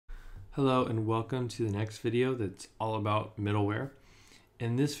Hello and welcome to the next video that's all about middleware.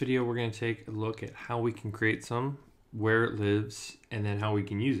 In this video we're going to take a look at how we can create some, where it lives, and then how we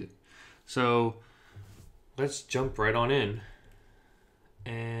can use it. So let's jump right on in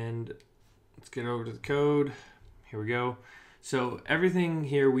and let's get over to the code. Here we go. So everything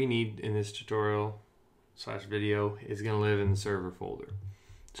here we need in this tutorial / video is going to live in the server folder.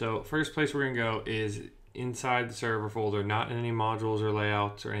 So first place we're going to go is inside the server folder, not in any modules or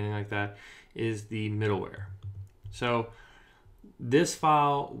layouts or anything like that, is the middleware. So this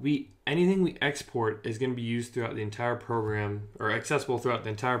file, anything we export is going to be used throughout the entire program, or accessible throughout the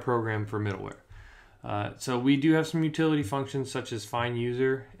entire program for middleware. So we do have some utility functions such as find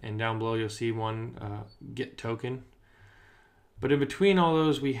user, and down below you'll see one, get token. But in between all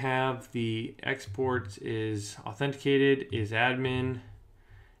those, we have the exports is authenticated, is admin,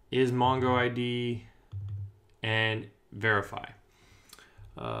 is Mongo ID, and verify.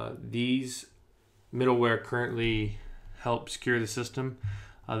 These middleware currently help secure the system.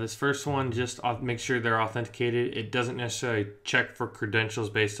 This first one just make sure they're authenticated. It doesn't necessarily check for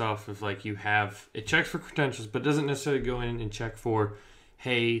credentials based off of it checks for credentials, but doesn't necessarily go in and check for,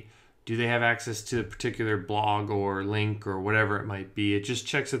 hey, do they have access to a particular blog or link or whatever it might be. It just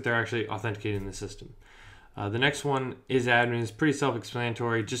checks that they're actually authenticated in the system. The next one is admin. It's pretty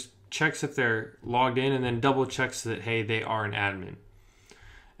self-explanatory. Just checks if they're logged in and then double checks that, hey, they are an admin.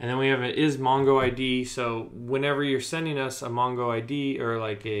 And then we have it is Mongo ID. So whenever you're sending us a Mongo ID or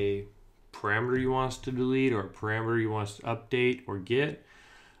like a parameter you want us to delete or a parameter you want us to update or get,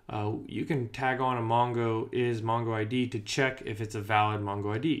 you can tag on a Mongo ID to check if it's a valid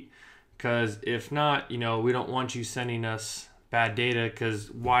Mongo ID. Because if not, we don't want you sending us bad data,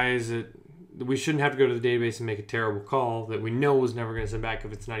 because we shouldn't have to go to the database and make a terrible call that we know was never going to send back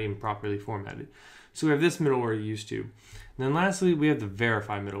if it's not even properly formatted. So we have this middleware to use too. And then lastly, we have the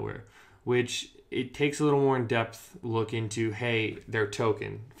verify middleware, which it takes a little more in-depth look into, hey, their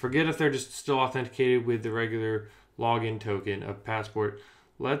token. Forget if they're just still authenticated with the regular login token of Passport.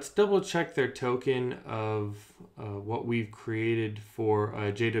 Let's double check their token of what we've created for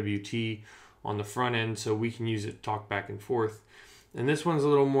JWT on the front end so we can use it to talk back and forth. And this one's a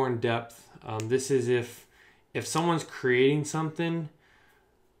little more in depth. This is if someone's creating something,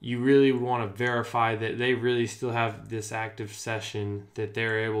 you really would want to verify that they really still have this active session, that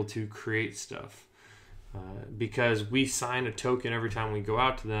they're able to create stuff. Because we sign a token every time we go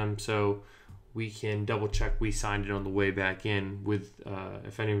out to them, so we can double check we signed it on the way back in with,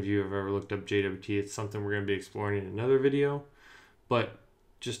 if any of you have ever looked up JWT, it's something we're going to be exploring in another video. But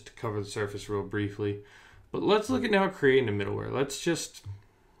just to cover the surface real briefly. But let's look at now creating a middleware. Let's just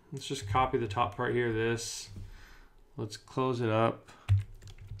copy the top part here, this. Let's close it up.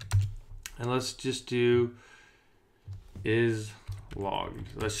 And let's just do is logged.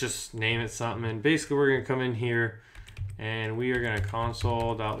 Let's just name it something. And basically we're going to come in here and we are going to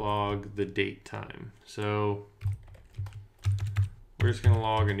console.log the date time. So we're just going to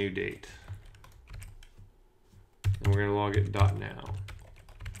log a new date. And we're going to log it .now.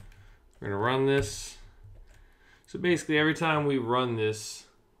 We're going to run this. So basically every time we run this,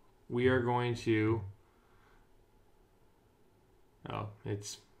 we are going to,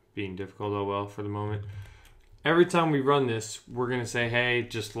 it's being difficult, oh well, for the moment. Every time we run this, we're going to say, hey,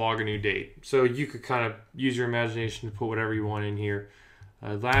 just log a new date. So you could kind of use your imagination to put whatever you want in here.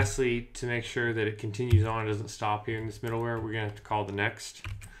 Lastly, to make sure that it continues on, doesn't stop here in this middleware, we're going to have to call the next.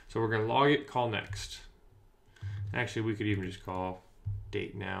 So we're going to log it, call next. Actually, we could even just call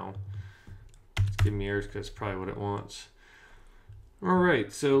date now. Give me errors because that's probably what it wants. All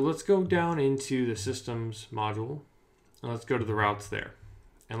right, so let's go down into the systems module and let's go to the routes there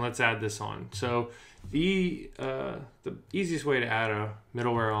and let's add this on. So the easiest way to add a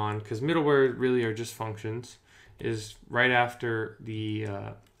middleware on, because middleware really are just functions, is right after the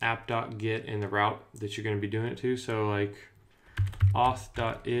app.get and the route that you're going to be doing it to. So like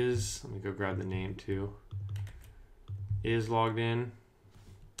auth.is, let me go grab the name too, is logged in,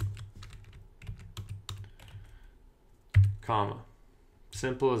 comma.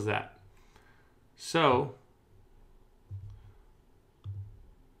 Simple as that. So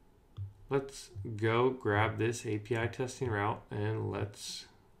let's go grab this API testing route and let's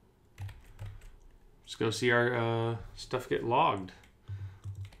go see our stuff get logged.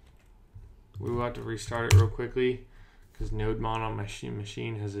 We will have to restart it real quickly because NodeMon on my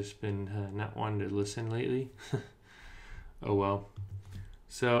machine has just been not wanting to listen lately. Oh well.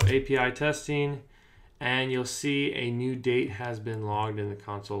 So API testing. And you'll see a new date has been logged in the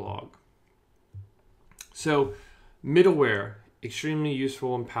console log. So middleware extremely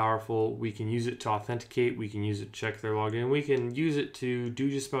useful and powerful. We can use it to authenticate. We can use it to check their login. We can use it to do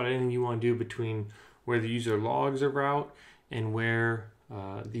just about anything you want to do between where the user logs a route and where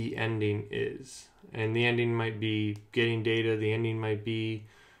the ending is. And the ending might be getting data. The ending might be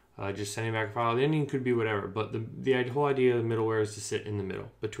just sending back a file. The ending could be whatever. But the whole idea of the middleware is to sit in the middle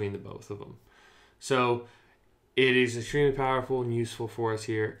between the both of them. So it is extremely powerful and useful for us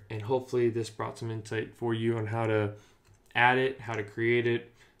here. And hopefully this brought some insight for you on how to add it, how to create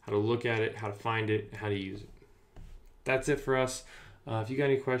it, how to look at it, how to find it, how to use it. That's it for us. If you got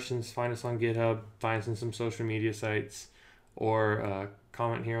any questions, find us on GitHub, find us in some social media sites, or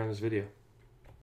comment here on this video.